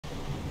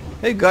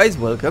Hey guys,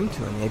 welcome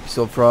to an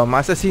episode from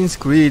Assassin's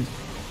Creed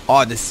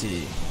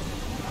Odyssey,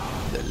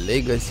 the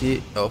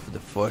legacy of the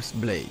first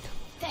blade.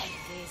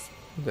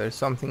 There's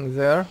something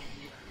there,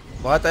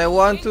 but I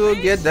want to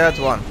get that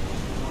one.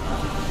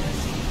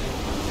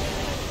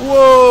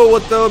 Whoa,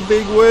 what a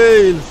big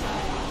whale!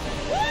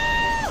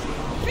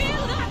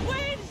 Feel that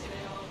wind!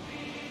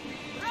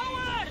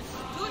 Rowers,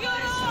 to your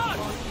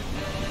oars!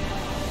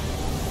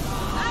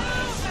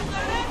 Arrows at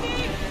the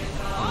ready!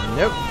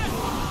 Yep.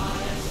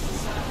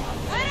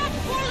 We're at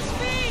full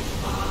speed!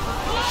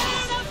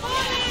 Clear the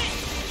body!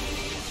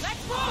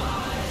 Let's move!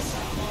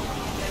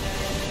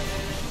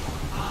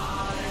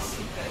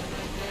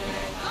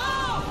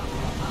 Go!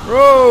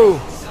 Row!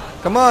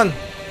 Come on!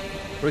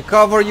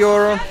 Recover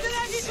your... Get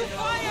ready to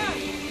fire!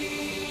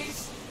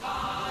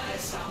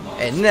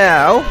 And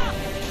now...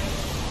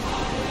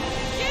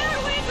 Here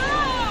we go!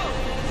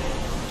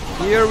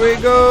 Here we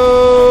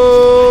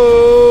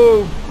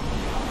go!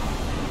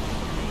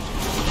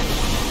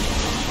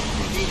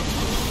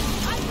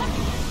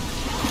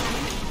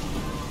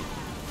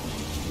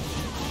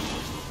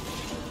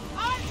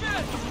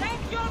 Archers,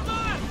 take your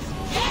marks!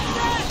 Get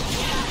them!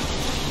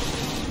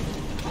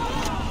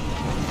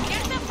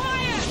 Get the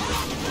fire!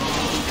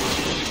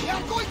 They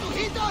are going to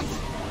hit us!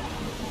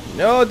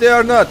 No, they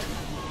are not.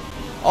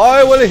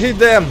 I will hit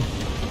them. No!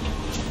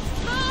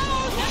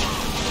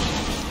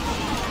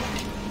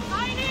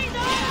 I need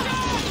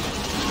archers!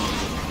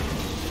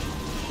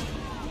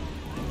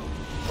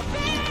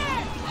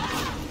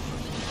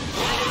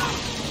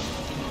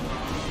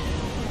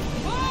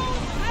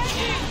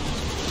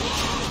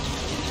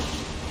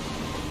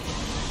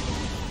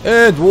 There!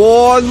 And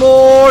one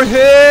more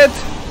hit.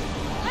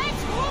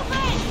 Let's move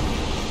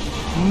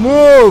it!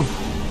 Move.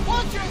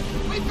 Watch it!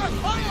 We can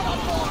fire on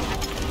board!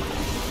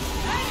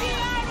 Ready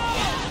arrow!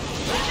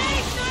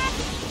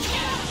 Release it!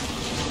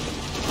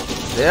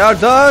 They are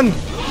done.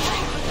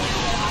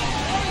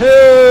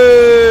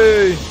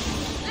 Hey.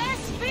 Less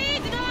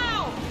speed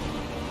now!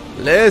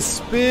 Less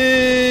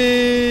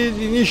speed.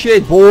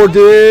 Initiate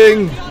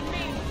boarding. On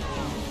me!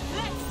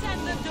 Let's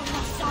send them to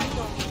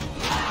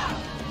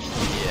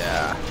Poseidon!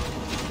 Yeah.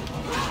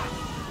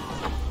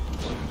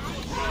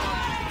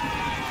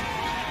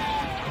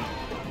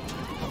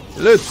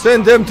 Let's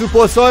send them to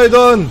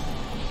Poseidon.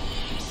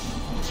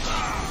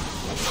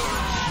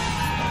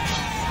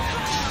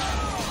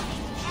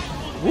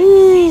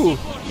 Woo!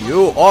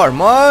 You are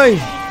mine.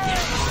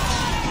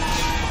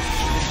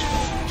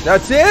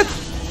 That's it?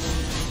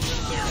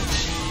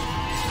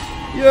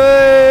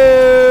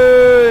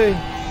 Yay!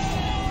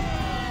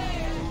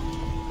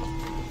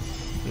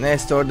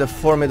 Nestor the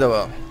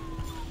Formidable.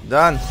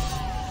 Done.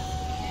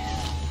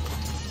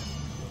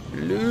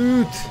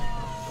 Loot.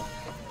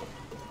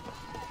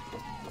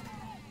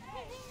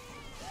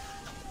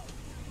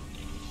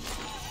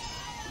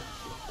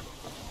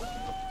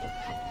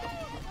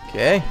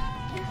 Okay.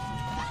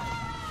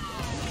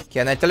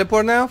 Can I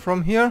teleport now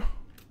from here?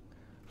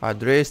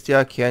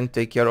 Adrestia can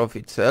take care of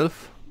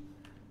itself.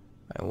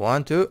 I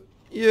want to.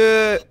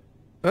 Yeah.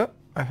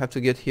 I have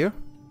to get here.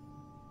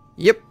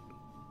 Yep.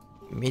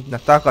 Meet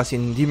Natakas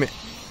in Dime.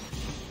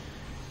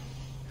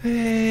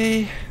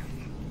 Hey.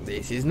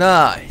 This is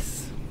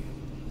nice.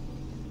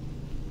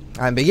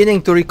 I'm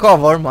beginning to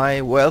recover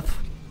my wealth.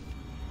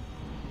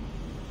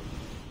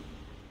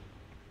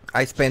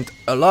 I spent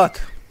a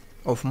lot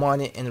of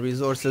money and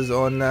resources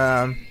on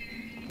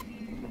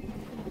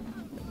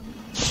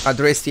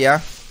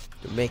Adrestia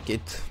to make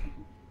it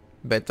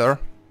better.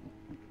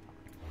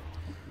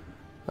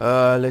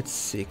 Let's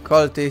see,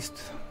 cultist.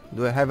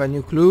 Do I have a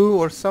new clue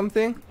or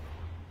something?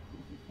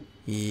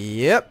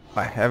 Yep,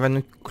 I have a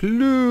new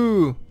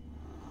clue.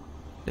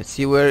 Let's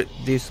see where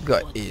this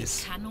guy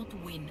is.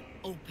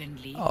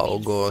 Oh,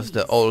 goes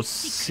the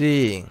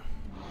all-seeing.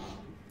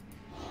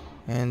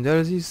 And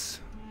there's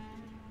this.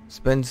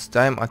 Spends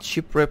time at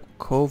Shipwreck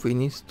Cove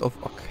in east of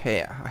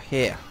Achaia.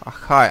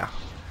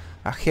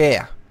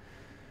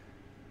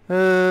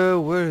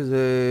 Where's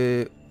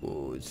the...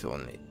 Oh, it's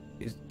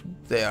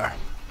there.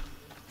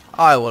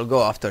 I will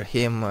go after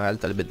him a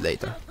little bit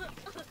later.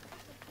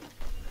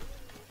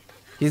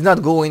 He's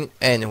not going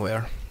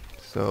anywhere.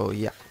 So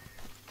yeah.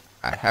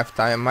 I have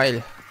time.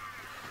 I'll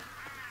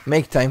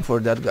make time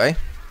for that guy.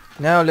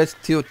 Now let's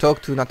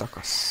talk to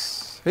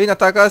Natakas. Hey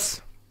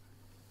Natakas!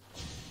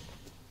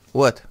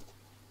 What?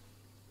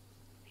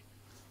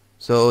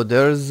 So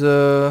there's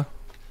our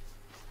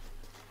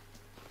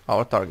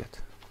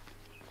target.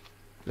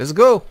 Let's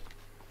go.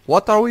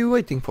 What are we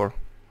waiting for?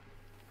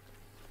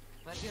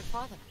 Where's your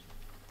father?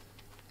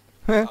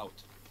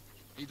 Out.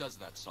 He does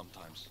that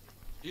sometimes.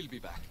 He'll be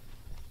back.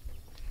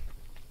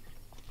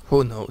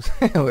 Who knows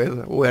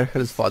where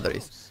his father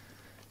is?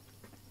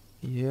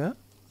 Yeah.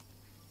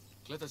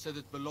 Cleta said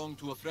it belonged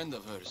to a friend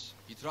of hers.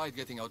 He tried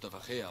getting out of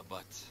Achaia,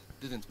 but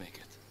didn't make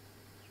it.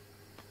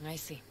 I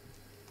see.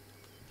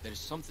 There's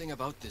something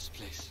about this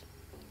place.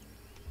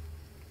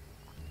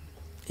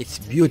 It's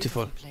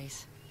beautiful.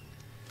 Place.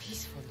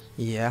 Peaceful.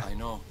 Yeah. I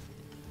know.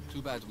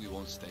 Too bad we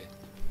won't stay.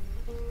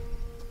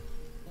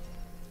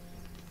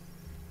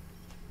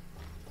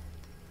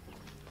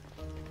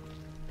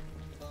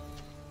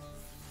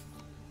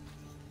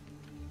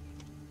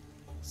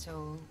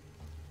 So,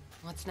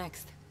 what's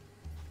next?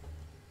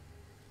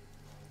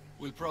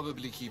 We'll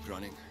probably keep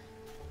running,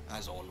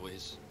 as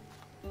always.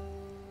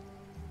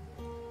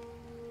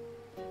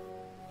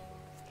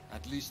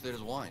 At least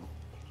there's wine.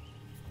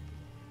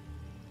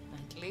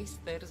 At least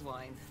there's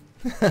wine.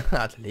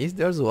 At least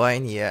there's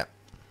wine, yeah.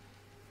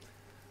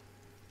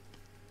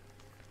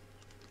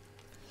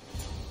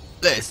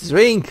 Let's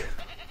drink.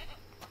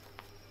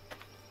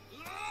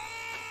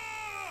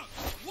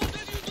 What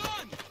have you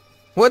done?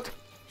 What?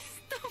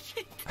 Stop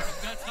it!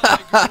 That's how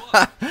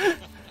I grew up.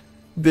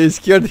 They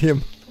scared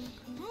him.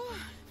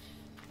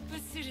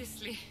 But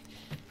seriously,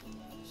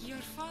 your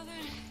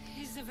father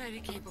is a very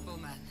capable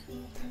man.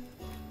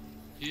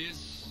 He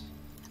is,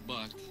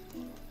 but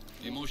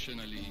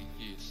emotionally,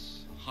 he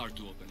is hard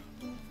to open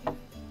up.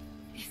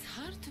 It's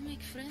hard to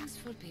make friends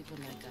for people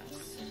like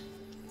us.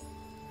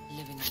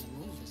 Living on the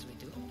move as we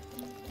do.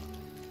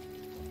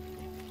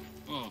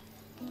 Oh.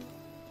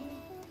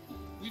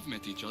 We've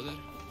met each other.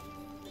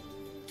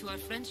 To our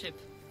friendship.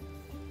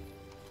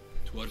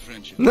 To our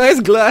friendship.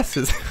 Nice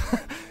glasses.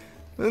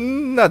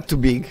 Not too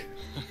big,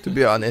 to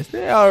be honest.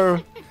 They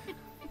are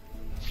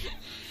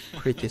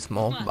pretty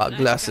small, but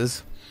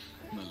glasses.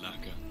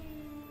 Malaka.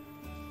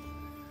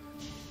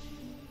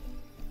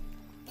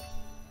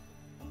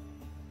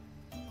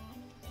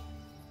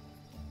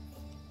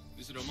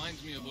 This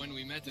reminds me of when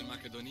we met in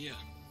Macedonia.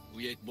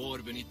 We ate boar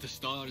beneath the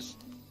stars.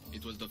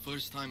 It was the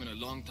first time in a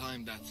long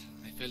time that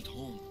I felt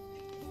home.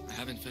 I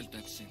haven't felt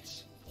that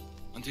since.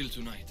 Until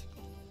tonight.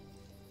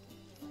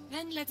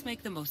 Then let's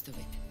make the most of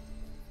it.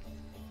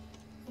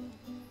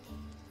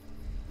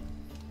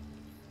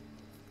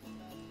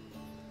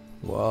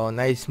 Wow,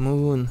 nice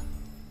moon.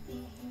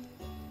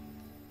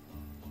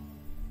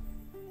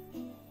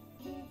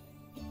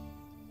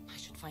 I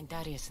should find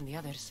Darius and the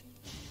others.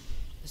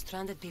 The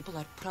stranded people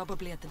are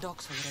probably at the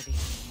docks already.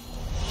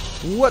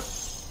 What?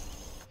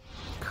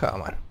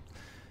 Come on.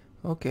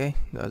 Okay,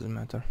 doesn't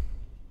matter.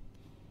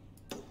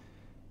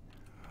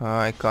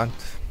 I can't.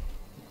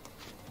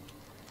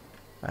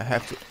 I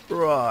have to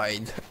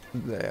ride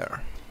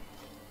there.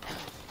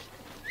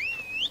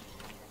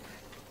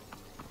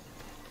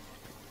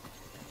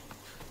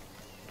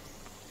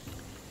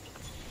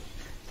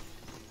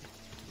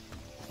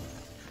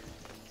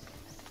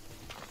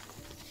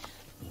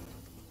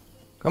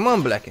 Come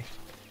on, Blackie.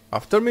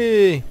 After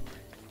me.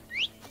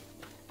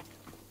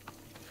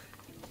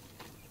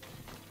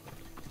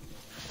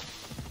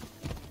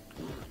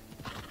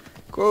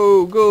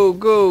 Go, go,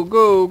 go,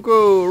 go,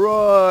 go,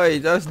 right,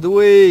 that's the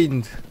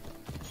wind.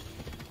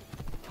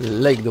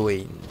 Like the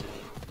wind.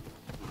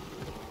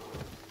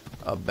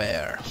 A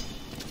bear.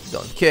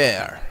 Don't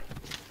care.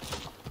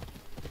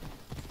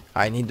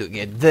 I need to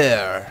get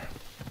there.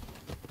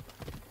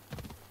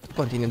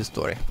 Continue the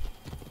story.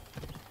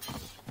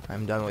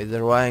 I'm done with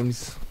the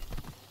rhymes.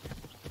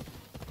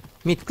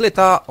 Meet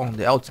Kleta on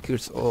the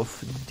outskirts of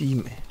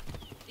Dime.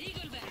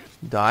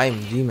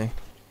 Dime.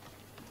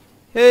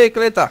 Hey,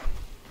 Kleta.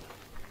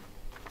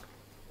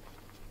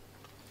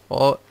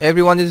 Oh,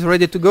 everyone is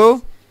ready to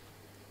go?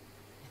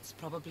 It's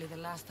probably the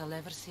last I'll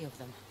ever see of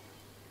them.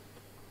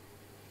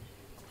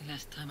 The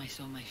last time I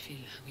saw my Phil,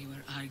 we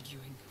were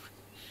arguing.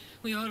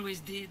 We always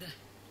did.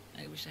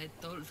 I wish I'd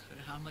told her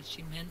how much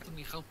she meant to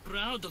me, how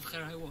proud of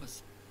her I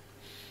was.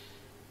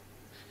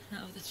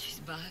 Now that she's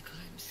back,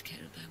 I'm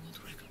scared I won't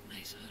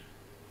recognize her.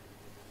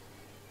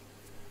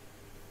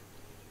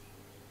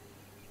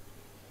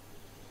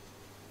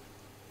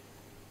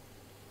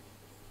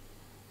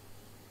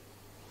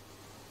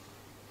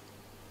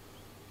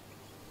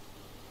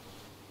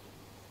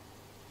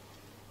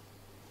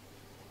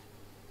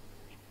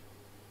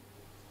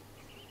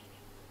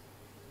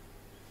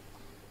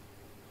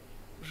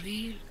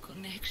 Real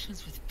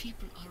connections with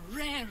people are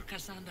rare,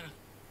 Cassandra.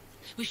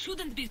 We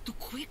shouldn't be too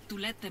quick to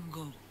let them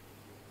go.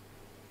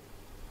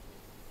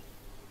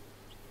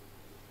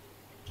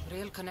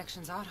 Real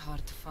connections are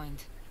hard to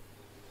find.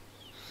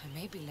 I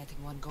may be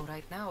letting one go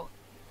right now.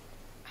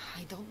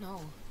 I don't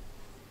know.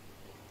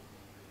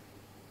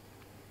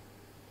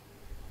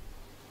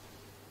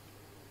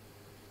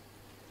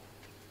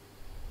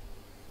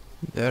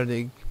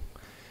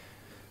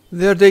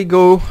 There they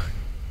go.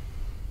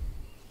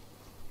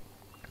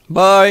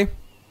 Bye.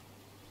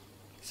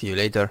 See you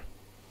later,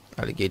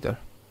 alligator.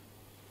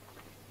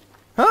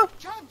 Huh?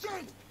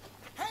 Captain!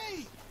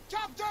 Hey!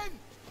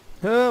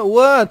 Captain!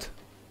 What?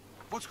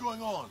 What's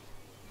going on?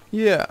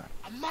 Yeah.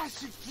 A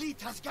massive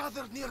fleet has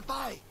gathered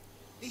nearby.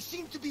 They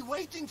seem to be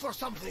waiting for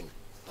something,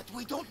 but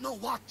we don't know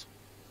what.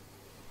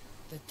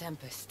 The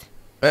Tempest.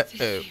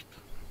 Uh-oh.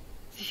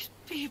 These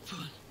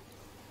people.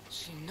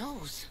 She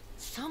knows.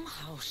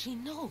 Somehow she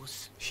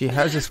knows. She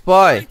has a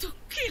spy. Trying to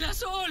kill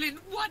us all in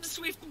one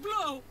swift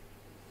blow.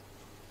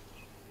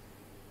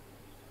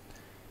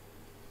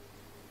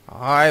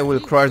 I will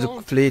crush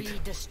the fleet. Be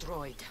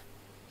destroyed.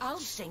 I'll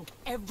sink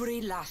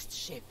every last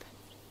ship.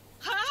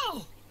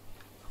 How?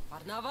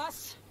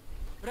 Barnabas,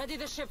 ready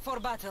the ship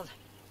for battle.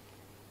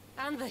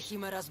 And the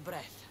Chimera's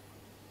breath.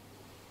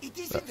 It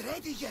isn't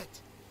ready yet.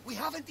 We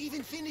haven't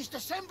even finished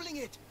assembling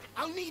it.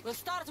 I'll need... We'll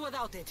start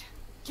without it.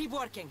 Keep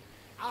working.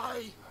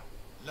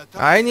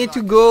 I need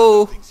to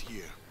go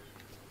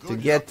to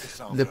get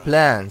the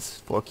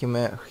plans for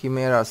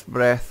Chimera's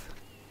breath.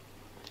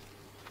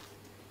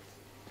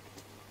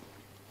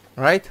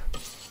 Right?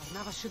 Our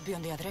naval should be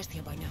on the address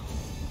here by now.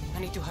 I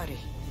need to hurry.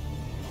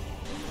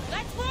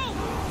 Let's move!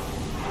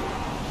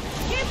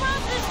 Keep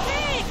up the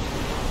speed!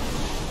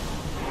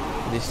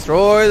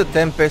 Destroy the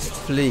Tempest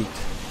fleet.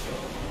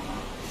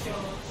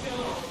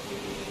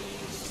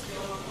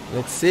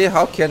 Let's see,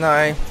 how can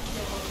I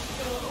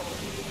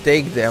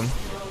take them?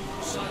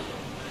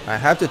 I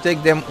have to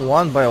take them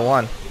one by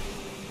one.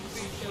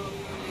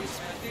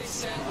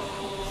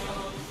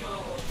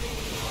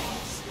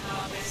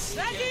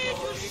 Ready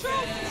to shoot!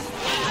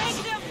 Make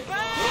them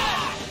burn!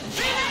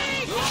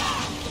 Release!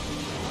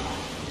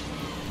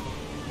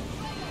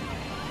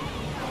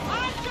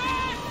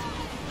 Archers!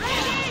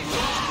 Ready!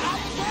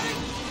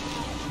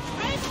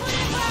 Race for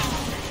the back!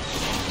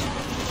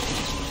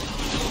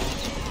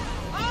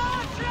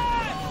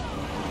 Archers!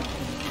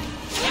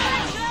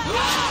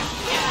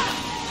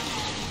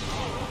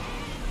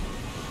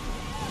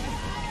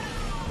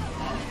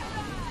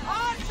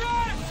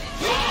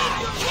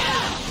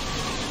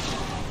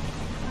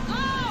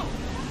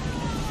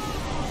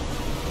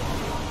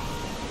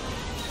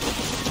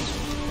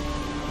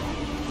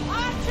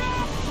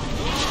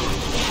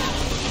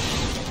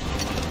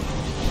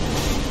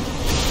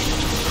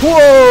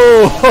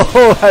 Whoa!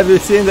 Have you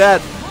seen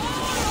that?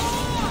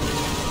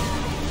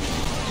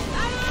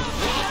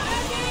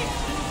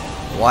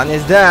 One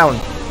is down.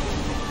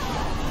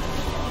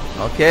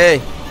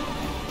 Okay.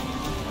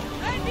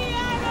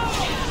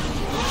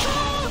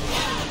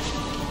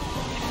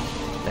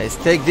 Let's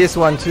take this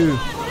one too.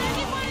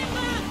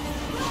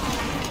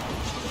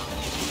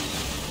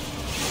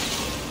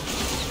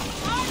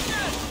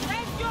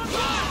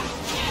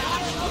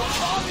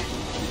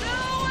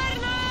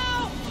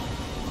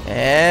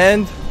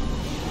 And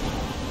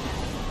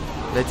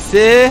let's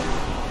see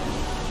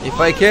if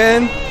I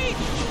can.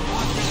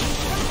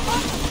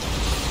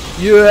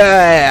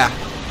 Yeah.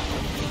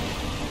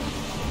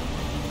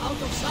 Out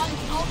of sight,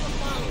 out of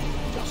mind.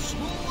 Just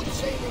smooth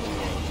sailing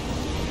ahead.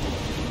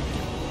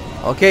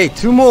 Okay,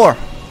 two more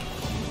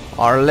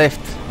are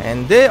left,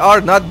 and they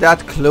are not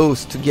that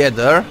close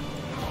together.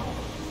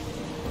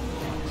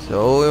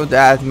 So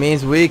that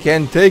means we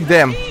can take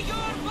them.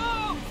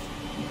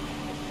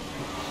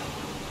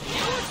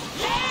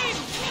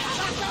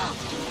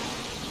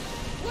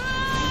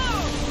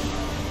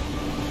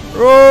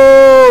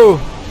 Row!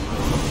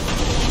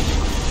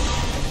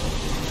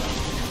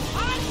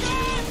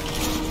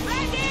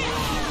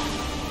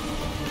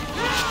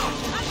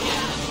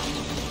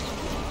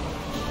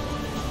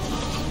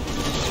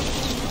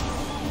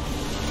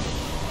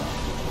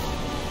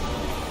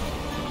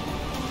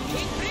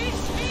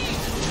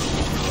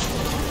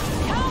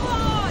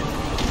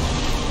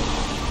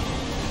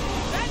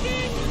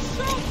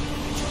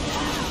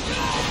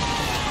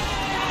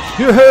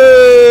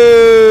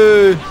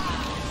 Yay!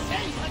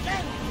 Safe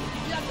again!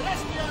 The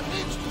Elysium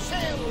needs to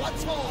sail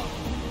once more.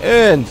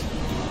 And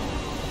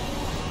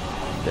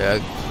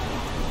the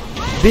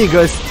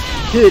biggest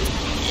hit.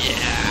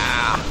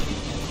 Yeah!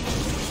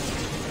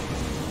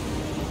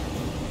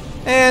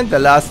 And the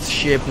last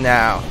ship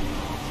now.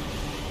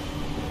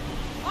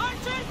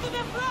 Archers to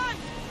the front!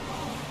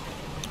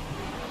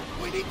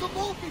 We need to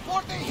move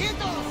before they hit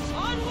us.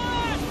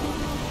 Onward!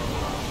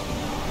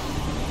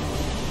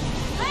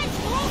 Let's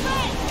move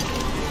it!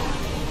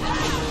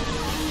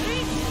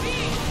 Free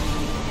speed!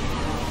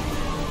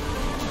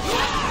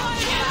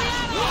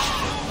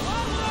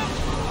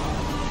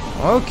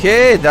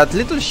 Okay, that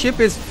little ship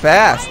is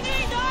fast. I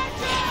need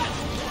archers!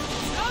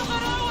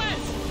 Silver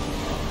Owens!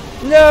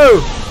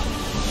 No!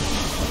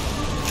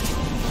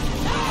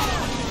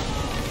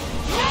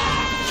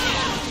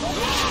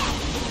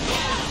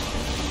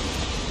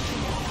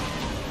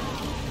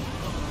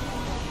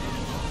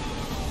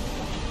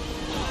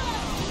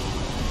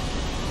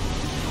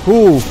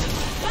 Who?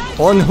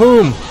 On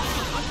whom?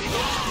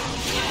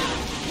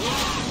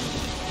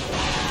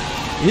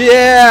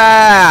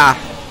 Yeah!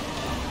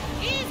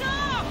 Ease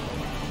up!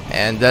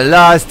 And the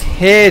last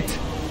hit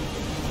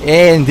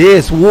in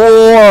this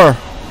war.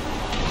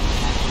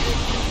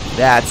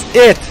 That's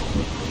it.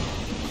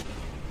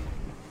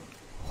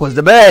 Was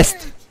the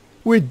best.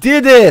 We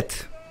did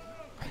it.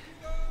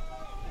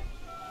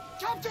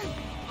 Captain,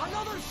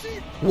 another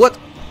ship. What?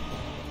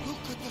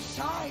 Look at the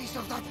size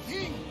of that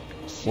thing.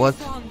 What?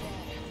 She's on there.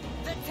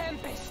 The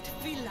Tempest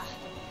Villa.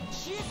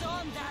 She's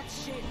on that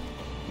ship.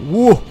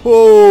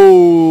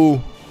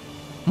 Whoa!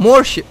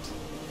 More ships.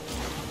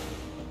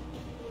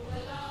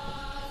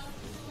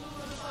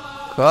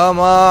 Come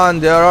on,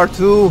 there are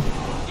two.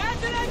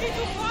 Get ready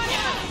to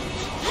fire!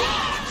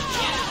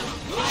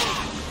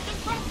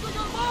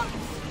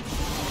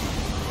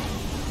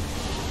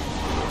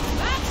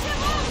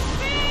 Maximum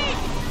speed!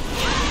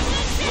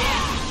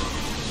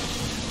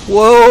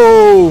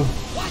 Whoa!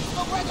 Watch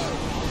the weather.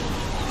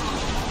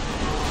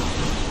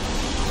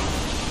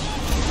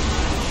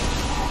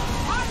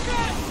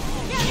 Archers!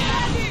 Get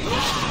ready!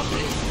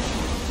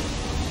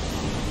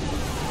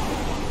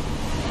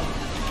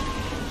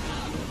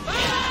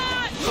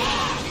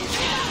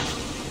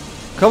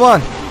 Come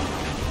on!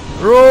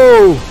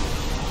 Row!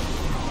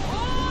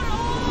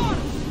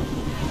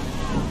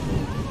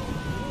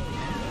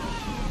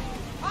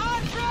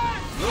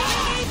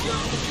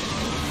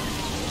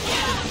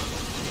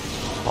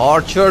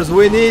 Archers,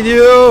 we need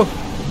you!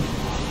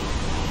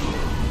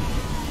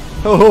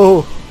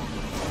 Oh!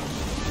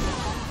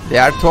 They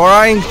are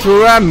trying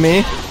to ram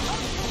me.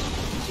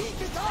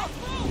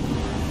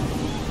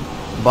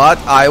 But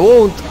I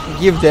won't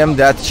give them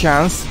that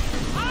chance.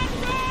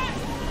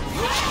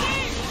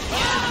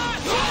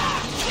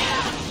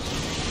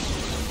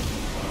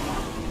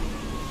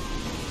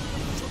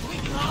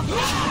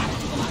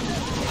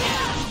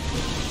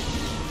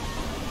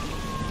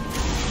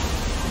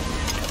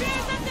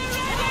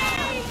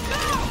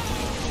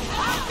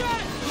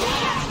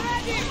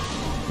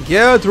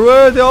 Get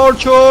ready,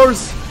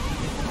 archers!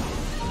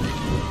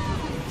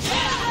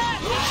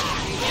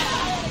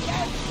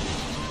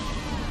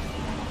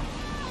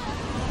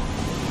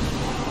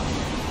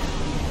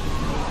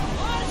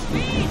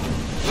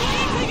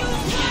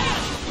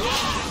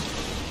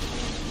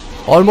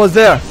 Almost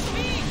there.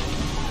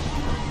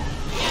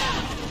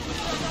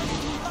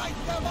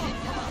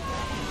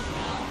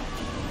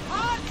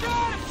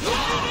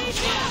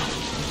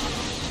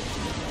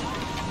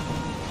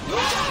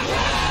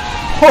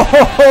 Ho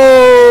ho ho!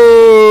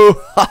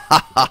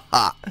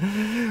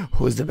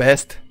 Who's the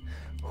best?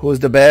 Who's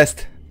the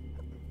best?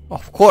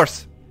 Of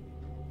course,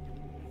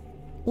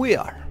 we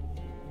are.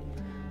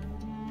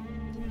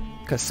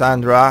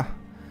 Cassandra,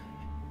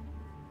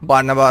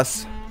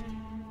 Barnabas,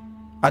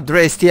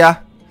 Adrestia,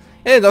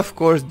 and of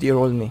course dear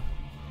old me.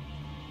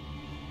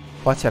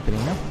 What's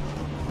happening now?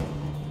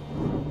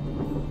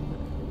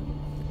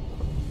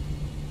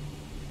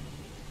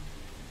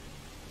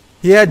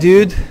 Yeah,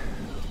 dude.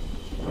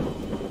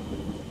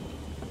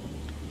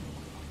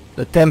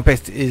 The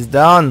Tempest is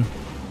done.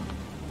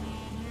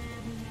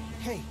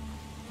 Hey,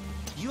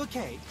 you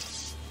okay?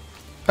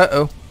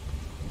 Uh-oh.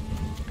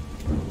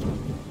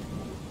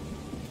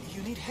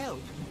 You need help.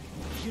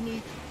 You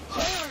need...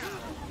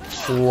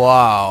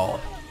 Wow.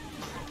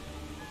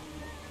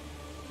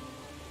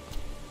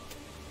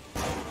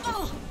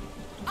 Oh,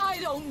 I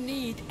don't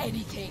need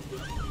anything.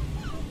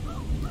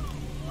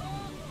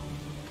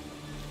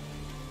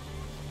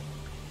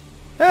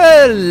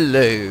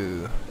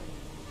 Hello.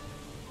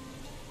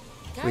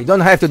 We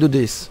don't have to do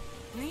this.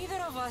 Neither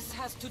of us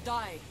has to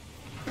die.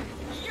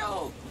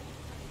 You!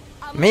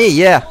 Me,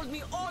 yeah. Told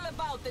me all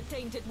about the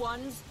tainted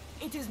ones.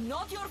 It is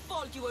not your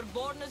fault you were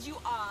born as you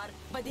are,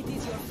 but it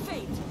is your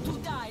fate to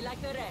die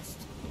like the rest.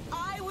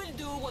 I will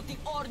do what the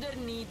Order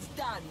needs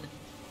done.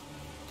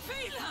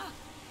 Fila!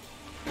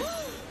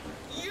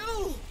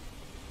 You!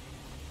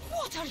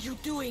 What are you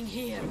doing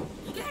here?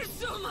 There's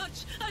so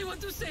much I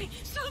want to say,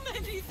 so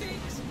many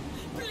things.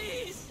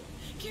 Please,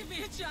 give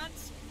me a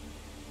chance.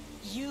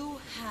 You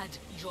had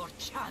your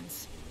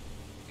chance.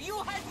 You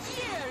had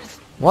years.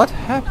 What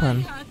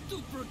happened? I had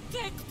to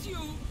protect you.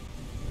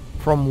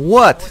 From I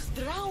what? was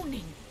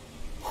drowning.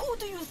 Who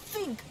do you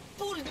think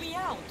pulled me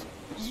out?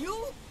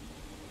 You?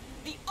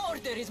 The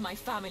Order is my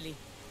family.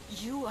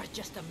 You are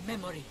just a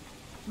memory.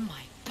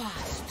 My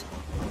past.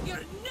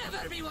 You'll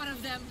never be one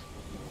of them.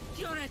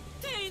 You're a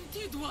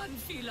tainted one,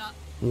 Fila.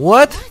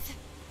 What?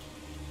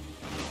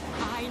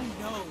 I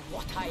know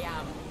what I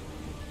am.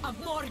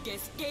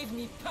 Amorges gave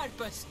me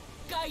purpose,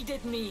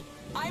 guided me.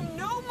 I'm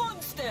no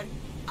monster.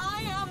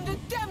 I am the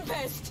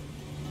Tempest.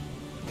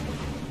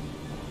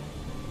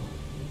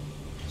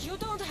 You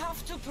don't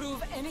have to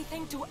prove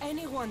anything to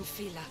anyone,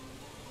 Fila.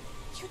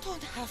 You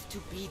don't have to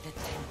be the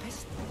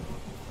Tempest.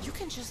 You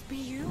can just be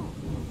you.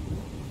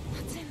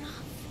 That's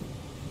enough.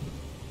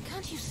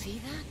 Can't you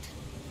see that?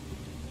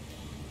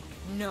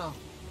 No.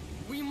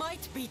 We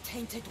might be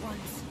tainted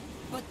ones,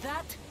 but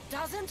that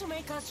doesn't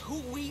make us who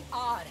we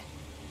are.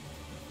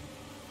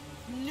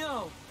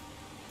 No.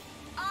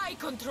 I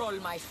control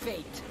my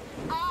fate.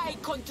 I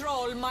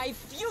control my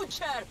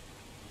future.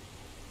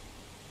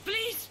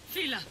 Please,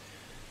 Fila.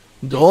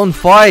 Don't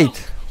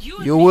fight.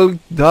 You will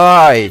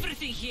die.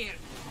 Everything here.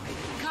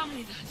 Come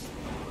with us.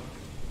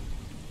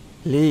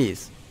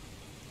 Please.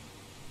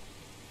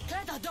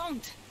 Greta,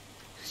 don't.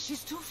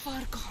 She's too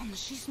far gone.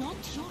 She's not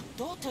your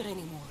daughter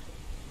anymore.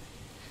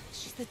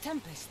 She's the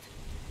Tempest.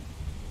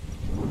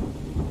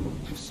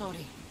 I'm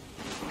sorry.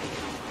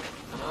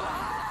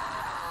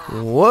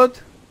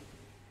 What?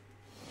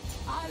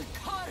 I'll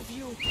carve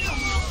you.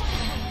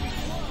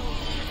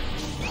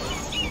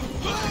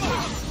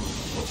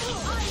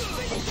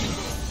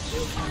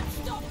 You can't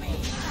stop me.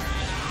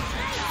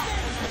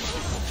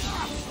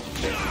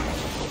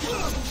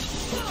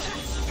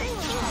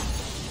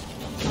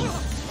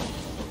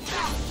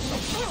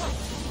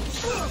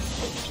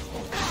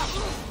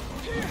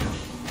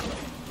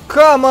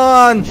 Come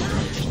on!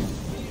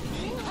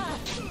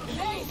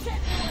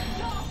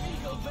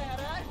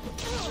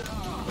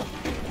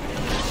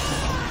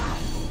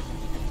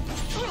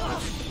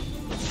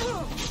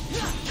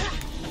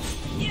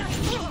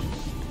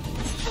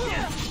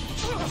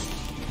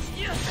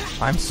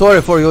 I'm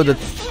sorry for you, the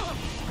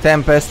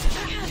Tempest.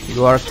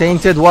 You are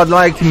tainted one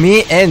like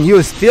me and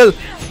you still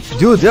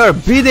Dude, they're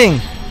beating.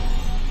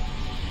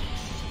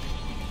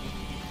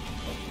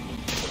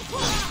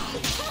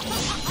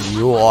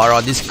 You are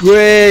a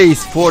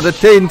disgrace for the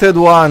tainted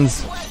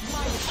ones.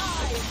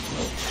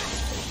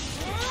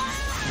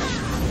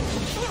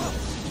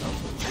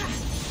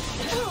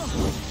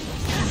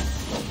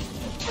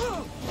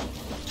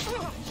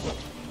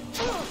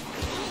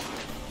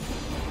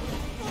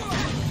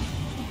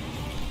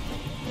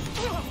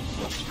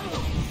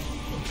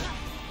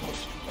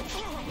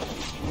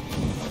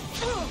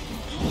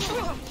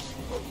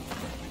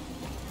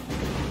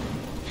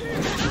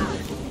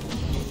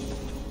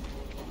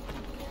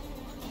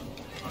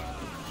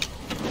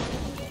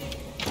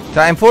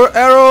 Time for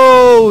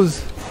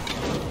arrows!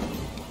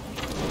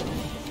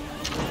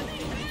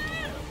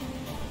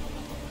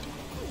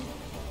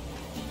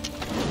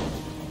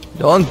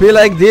 Don't be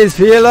like this,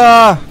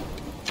 Fila!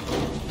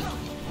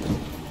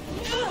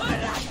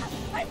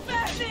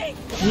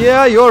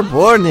 Yeah, you're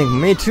burning,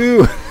 me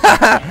too!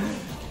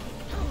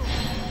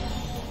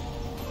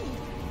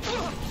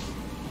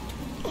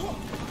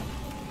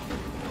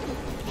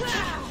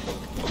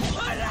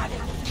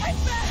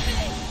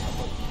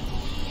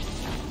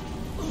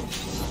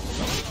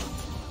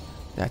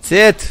 That's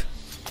it!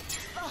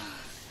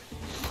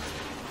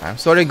 I'm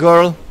sorry,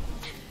 girl.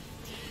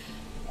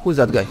 Who's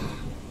that guy?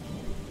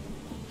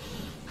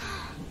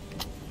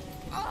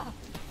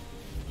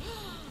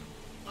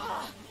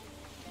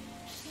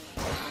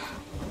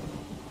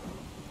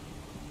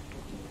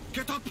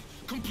 Get up!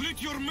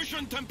 Complete your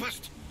mission,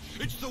 Tempest!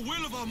 It's the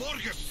will of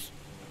Amorgus!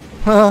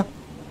 Huh?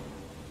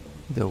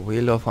 The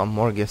will of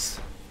Amorgus.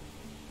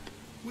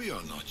 We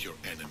are not your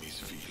enemies,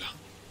 Vila.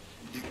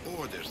 The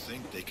Order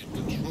think they can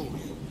control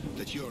you,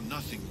 that you're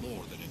nothing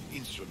more than an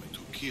instrument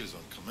who kills on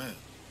command.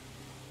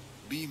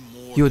 Be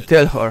more You than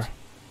tell that. her.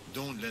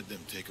 Don't let them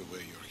take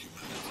away your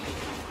humanity.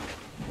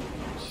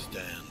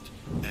 Stand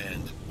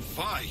and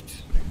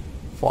fight!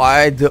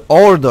 Fight the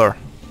Order.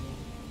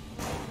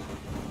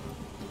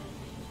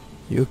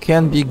 You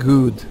can be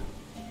good.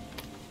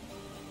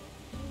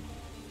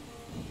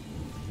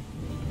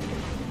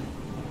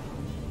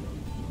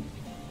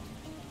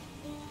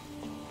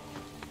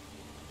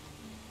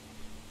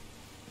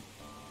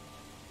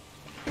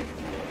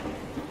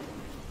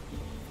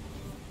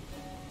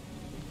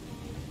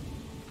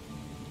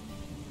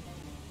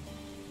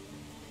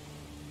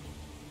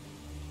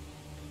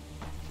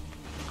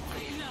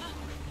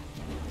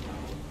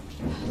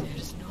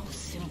 There's no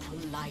simple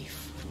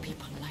life for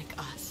people like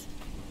us.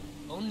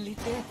 Only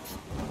death.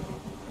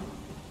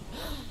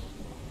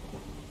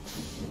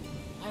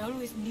 I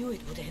always knew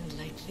it would end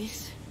like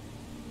this.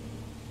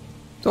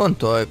 Don't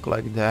talk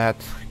like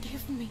that.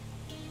 Forgive me.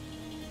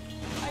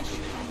 I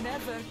should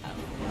never have.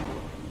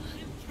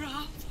 I'm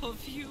proud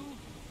of you.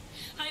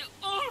 I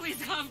always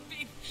have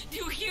been. Do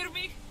you hear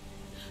me?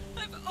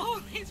 I've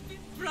always been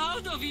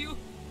proud of you.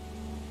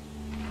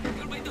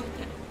 You're my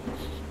daughter.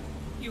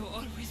 You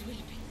always will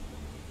be.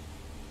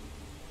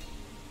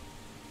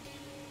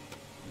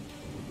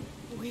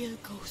 We'll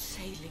go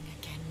sailing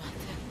again,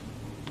 Mother.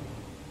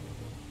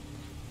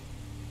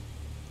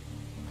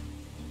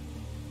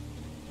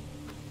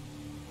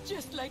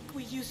 Just like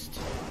we used to.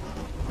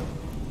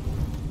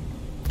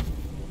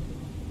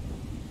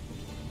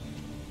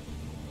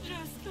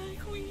 Just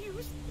like we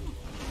used to.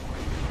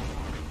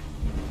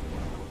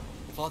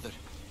 Father,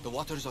 the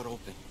waters are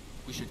open.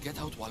 We should get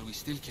out while we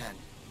still can.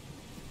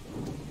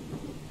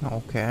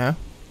 Okay.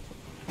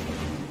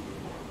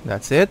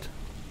 That's it?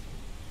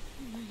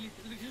 My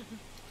little girl.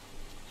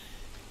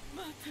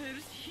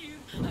 Mother's here.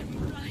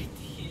 I'm right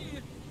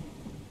here.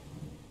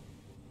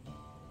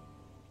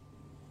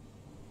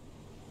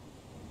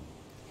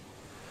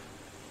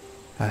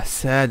 A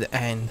sad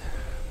end.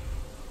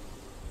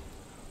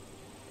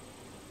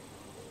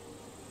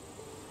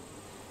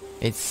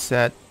 It's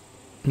sad.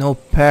 No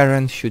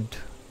parent should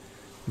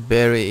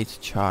bury its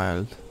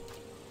child.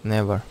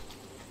 Never.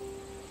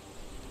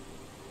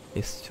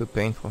 It's too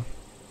painful.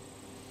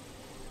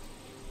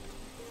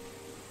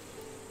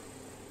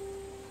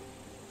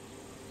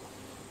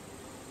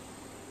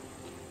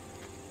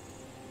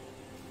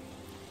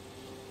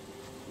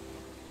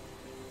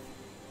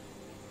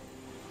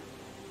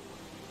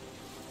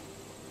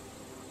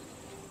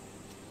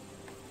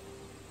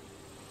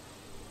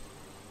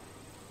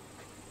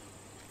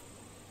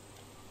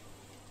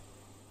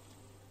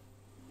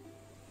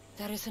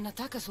 There is an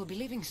attackers will be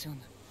leaving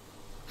soon.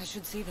 I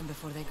should see them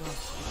before they go.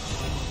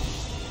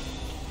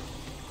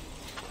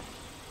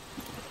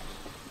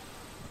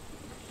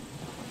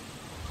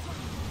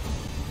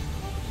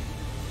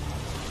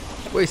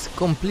 Quest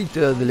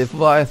completed.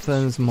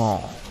 Leviathan's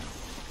Maw.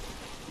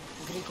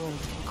 Greek oil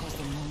can cause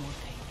them no more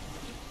pain.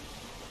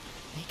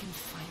 They can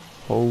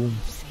finally Home.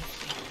 move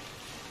safely.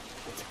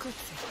 It's a good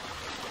thing.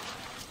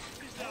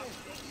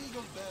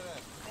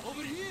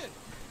 Over here!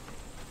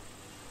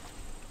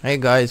 Hey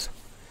guys.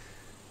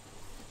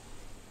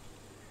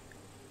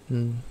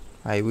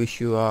 I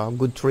wish you a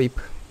good trip.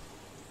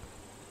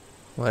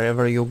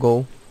 Wherever you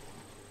go.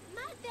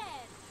 Mother,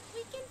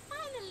 we can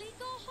finally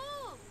go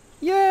home.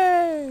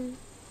 Yay!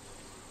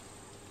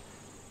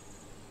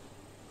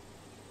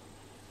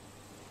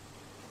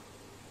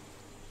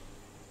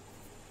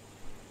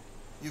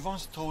 You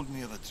once told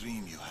me of a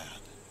dream you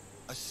had.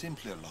 A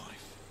simpler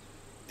life.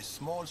 A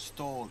small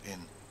stall in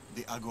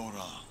the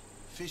Agora,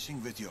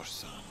 fishing with your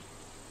son.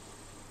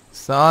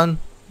 Son,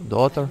 I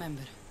daughter.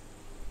 remember.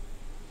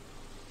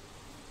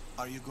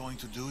 Are you going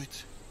to do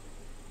it?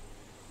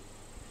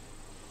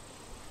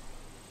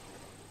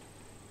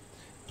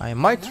 I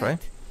might try.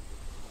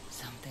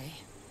 Someday.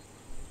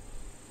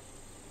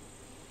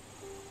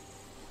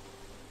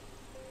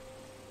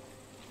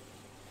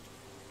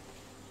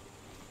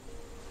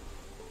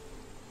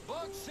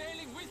 Boat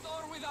sailing with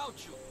or without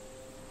you.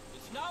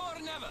 It's now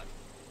or never.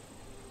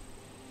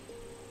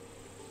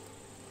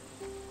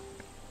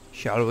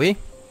 Shall we?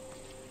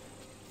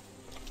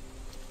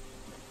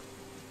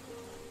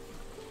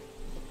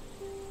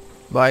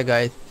 Bye,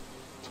 guys.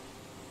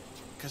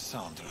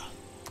 Cassandra.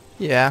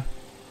 Yeah.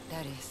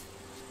 That is.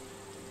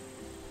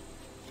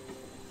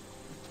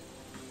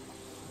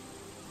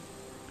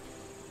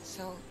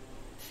 So,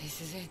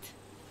 this is it.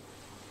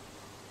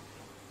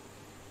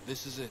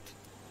 This is it.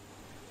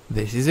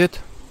 This is it.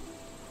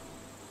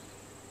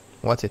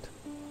 What's it?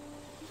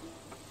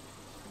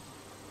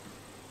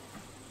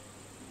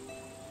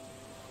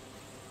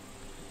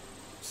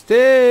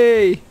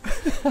 Stay!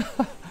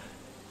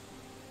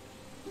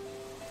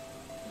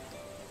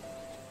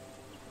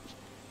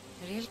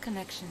 Real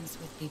connections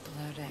with people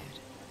are rare.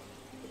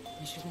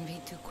 We shouldn't be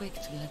too quick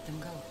to let them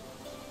go.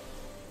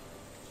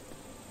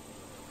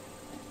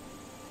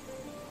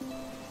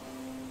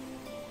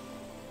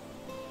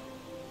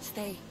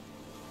 Stay.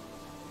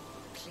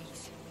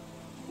 Please.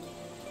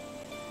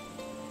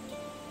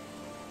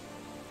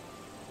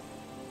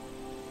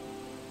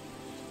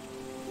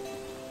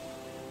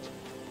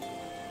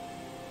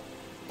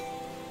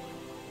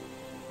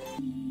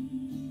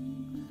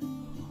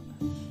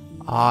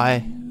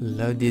 I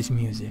love this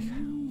music.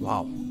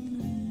 Wow.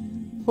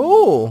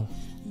 Oh!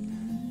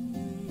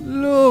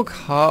 Look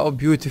how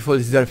beautiful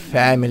is their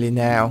family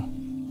now.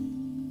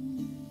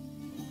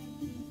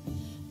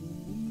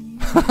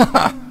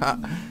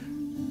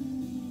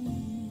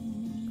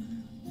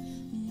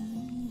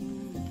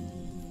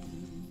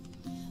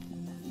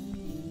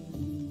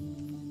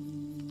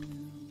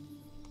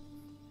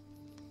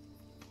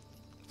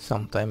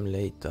 Sometime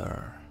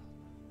later.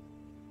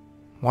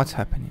 What's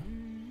happening?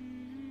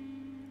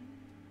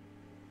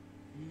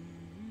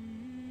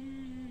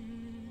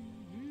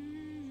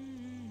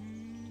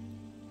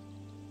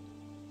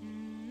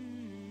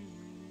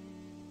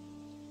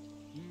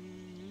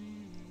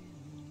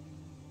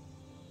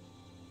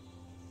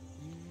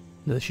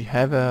 Does she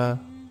have a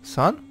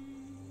son?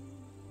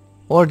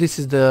 Or this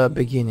is the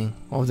beginning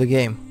of the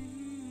game?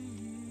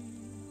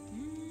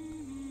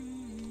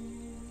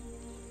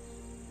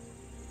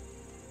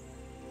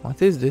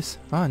 What is this?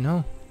 Ah,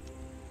 no.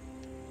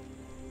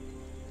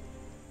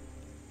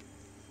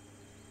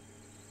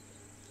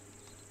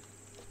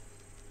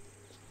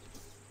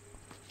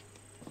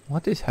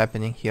 What is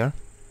happening here?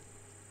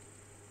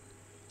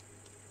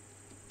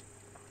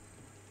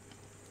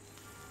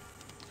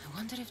 I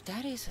wonder if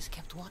Darius has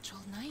kept watch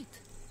all night.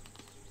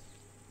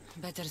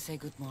 Better say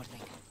good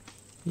morning.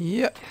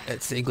 Yeah,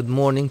 let's say good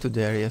morning to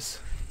Darius.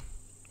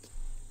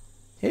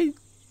 Hey,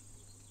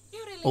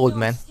 You really Old don't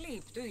man.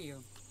 sleep, do you?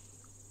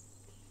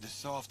 The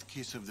soft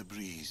kiss of the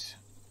breeze.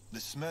 The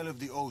smell of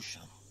the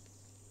ocean.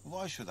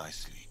 Why should I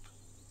sleep?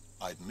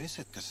 I'd miss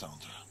it,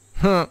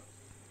 Cassandra.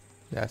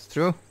 that's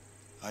true.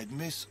 I'd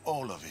miss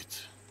all of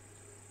it.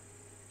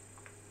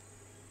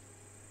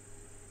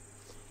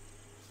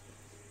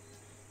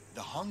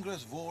 The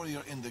hungriest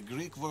warrior in the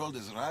Greek world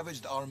has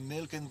ravaged our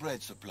milk and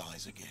bread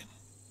supplies again.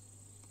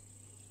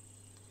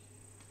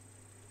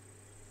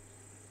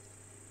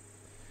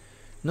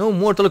 No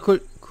mortal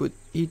could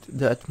eat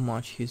that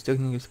much. His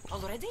technique is...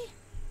 Already?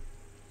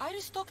 I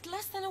restocked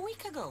less than a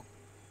week ago.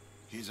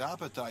 His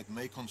appetite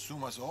may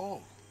consume us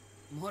all.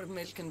 More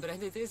milk and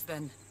bread it is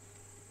then.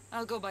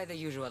 I'll go by the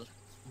usual.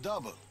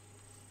 Double.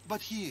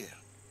 But here.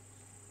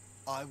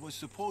 I was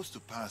supposed to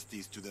pass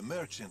these to the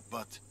merchant,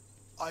 but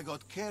I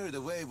got carried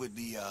away with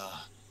the,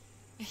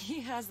 He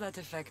has that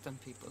effect on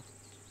people.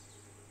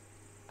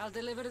 I'll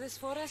deliver this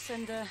for us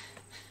and,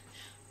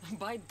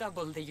 buy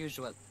double the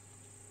usual.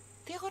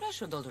 The Agora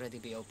should already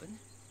be open.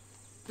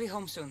 Be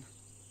home soon.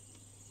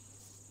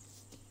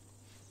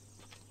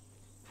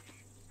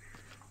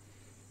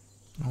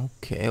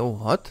 Okay,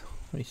 what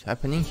is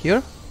happening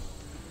here?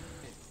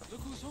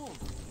 Look who's home.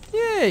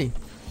 Yay!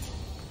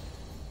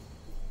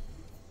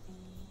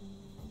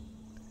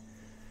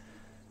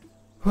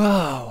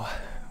 Wow!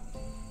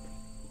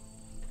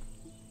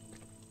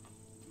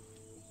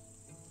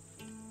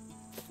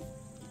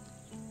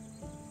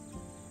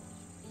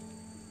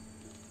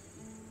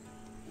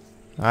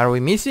 Are we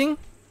missing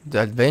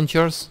the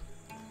adventures?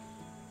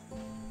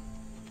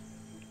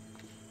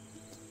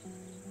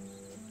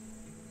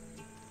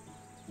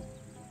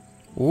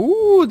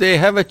 Ooh, they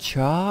have a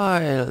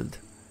child.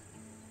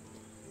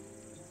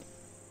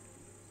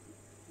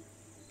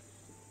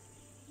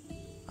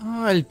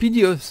 Ah,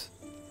 ELPIDIOS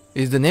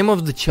is the name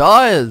of the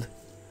child.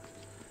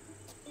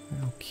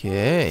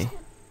 Okay.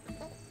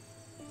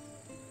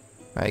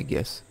 I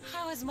guess.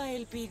 How is my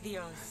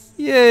ELPIDIOS?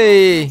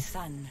 Yay! My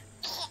son.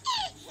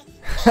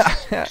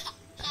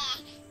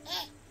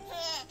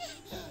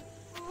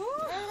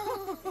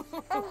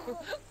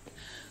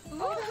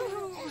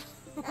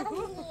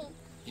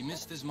 He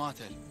missed his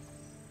mater.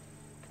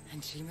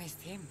 And she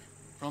missed him.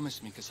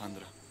 Promise me,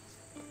 Cassandra.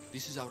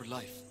 This is our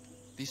life.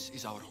 This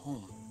is our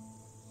home.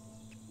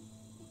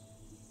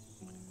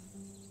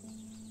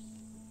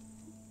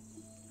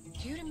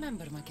 Do you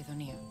remember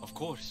Macedonia? Of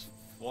course.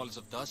 Walls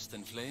of dust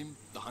and flame,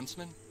 the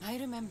huntsman. I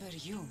remember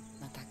you,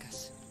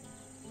 Natakas.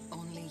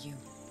 Only you.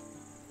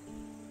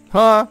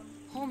 Huh?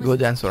 Home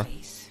Good isn't a answer.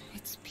 place,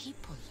 it's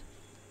people.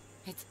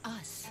 It's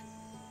us.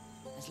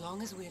 As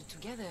long as we're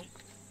together,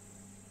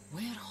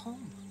 we're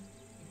home.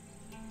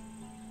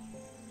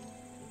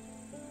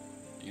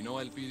 You know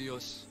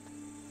Elpidios?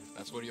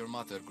 That's where your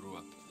mater grew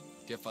up.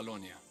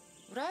 Kefalonia.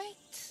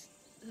 Right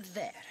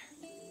there.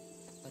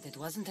 But it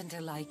wasn't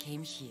until I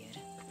came here,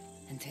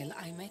 until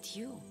I met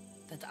you,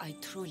 that I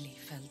truly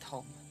felt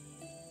home.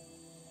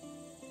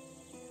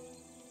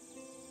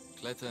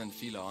 Cleta and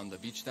Fila on the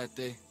beach that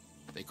day,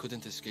 they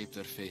couldn't escape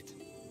their fate.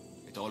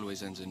 It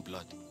always ends in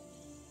blood.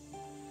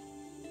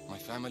 My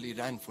family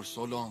ran for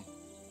so long,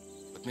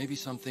 but maybe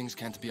some things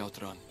can't be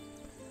outrun.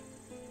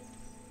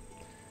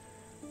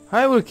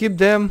 I will keep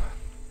them.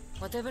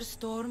 Whatever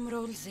storm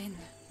rolls in,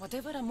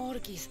 whatever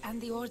Amorgis and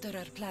the Order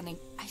are planning,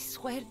 I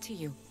swear to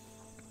you,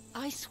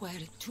 I swear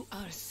to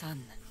our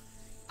son,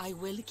 I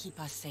will keep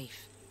us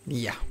safe.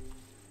 Yeah.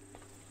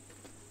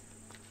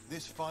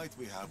 This fight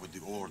we have with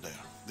the Order,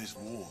 this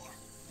war,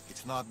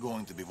 it's not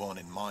going to be won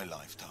in my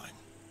lifetime.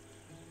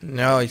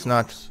 No, it's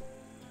not.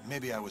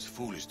 Maybe I was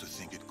foolish to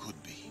think it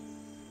could be.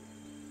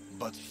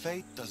 But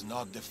fate does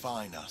not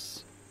define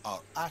us. Our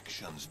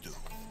actions do.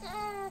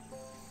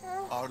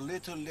 Our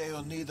little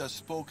Leonidas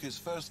spoke his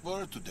first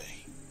word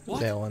today.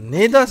 What?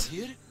 Leonidas?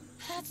 Here?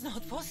 That's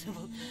not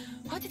possible.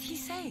 What did he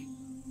say?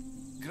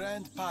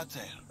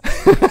 Grandpater.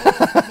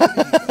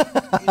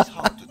 It's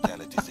hard to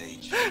tell at his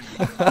age.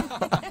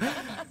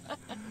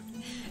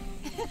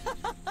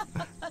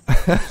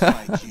 He's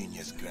my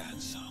genius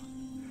grandson,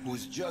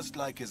 who's just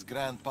like his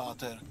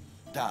grandpater,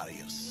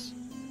 Darius.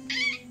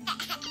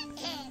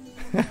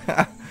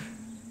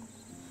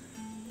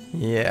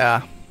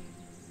 Yeah.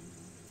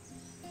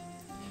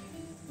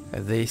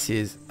 This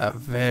is a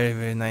very,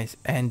 very nice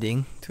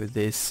ending to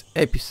this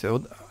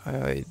episode.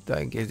 I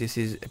guess this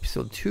is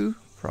episode 2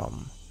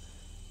 from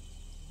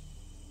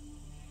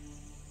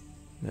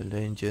The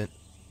Legend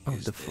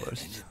of the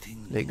First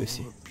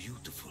Legacy. More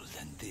beautiful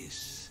than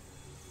this.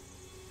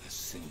 A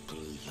simple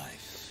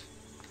life.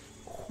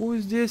 Who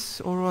is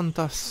this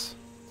Orontas?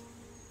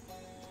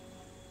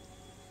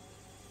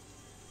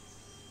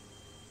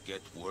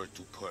 Get word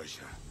to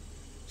Persia.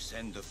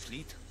 Send the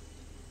fleet.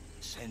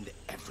 Send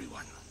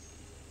everyone.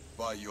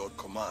 By your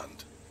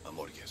command,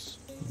 Amorgis.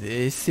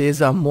 This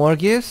is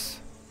Amorgis?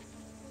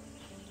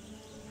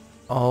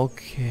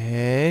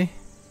 Okay.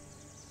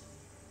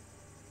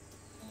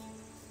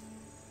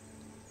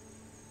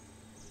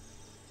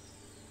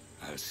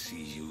 I'll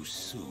see you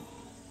soon,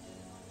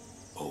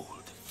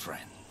 old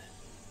friend.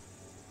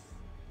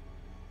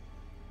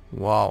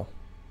 Wow.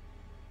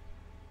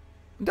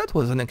 That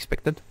was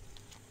unexpected.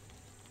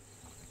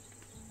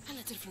 A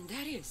letter from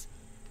Darius.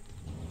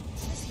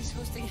 Says he's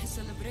hosting a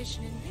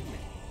celebration in Limerick.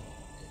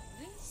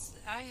 This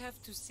I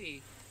have to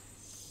see.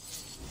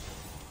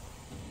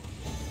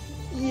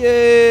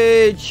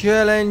 Yay!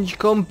 Challenge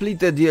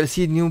completed.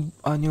 DLC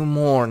a new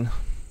morn.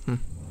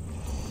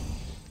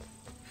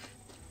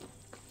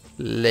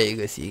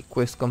 Legacy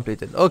quest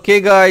completed.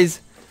 Okay, guys.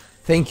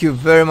 Thank you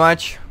very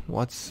much.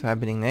 What's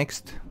happening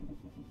next?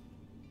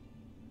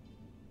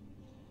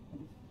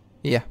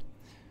 Yeah.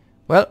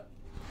 Well,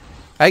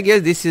 I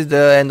guess this is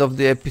the end of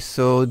the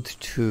episode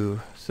 2.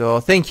 So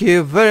thank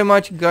you very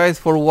much, guys,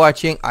 for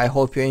watching. I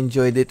hope you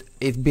enjoyed it.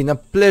 It's been a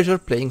pleasure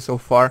playing so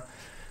far.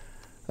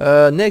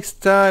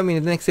 Next time,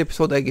 in the next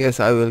episode, I guess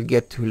I will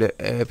get to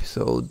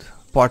episode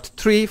part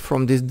 3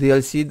 from this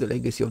DLC, The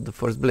Legacy of the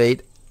First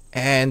Blade,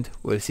 and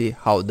we'll see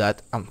how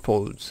that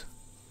unfolds.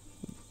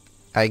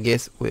 I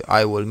guess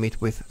I will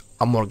meet with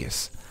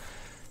Amorgis.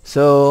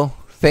 So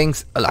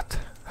thanks a lot.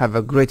 Have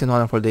a great and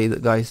wonderful day,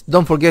 guys.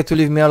 Don't forget to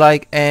leave me a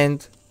like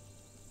and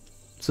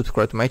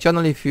subscribe to my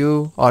channel if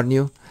you are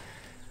new.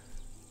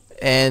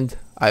 And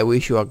I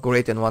wish you a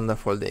great and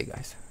wonderful day,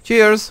 guys.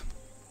 Cheers!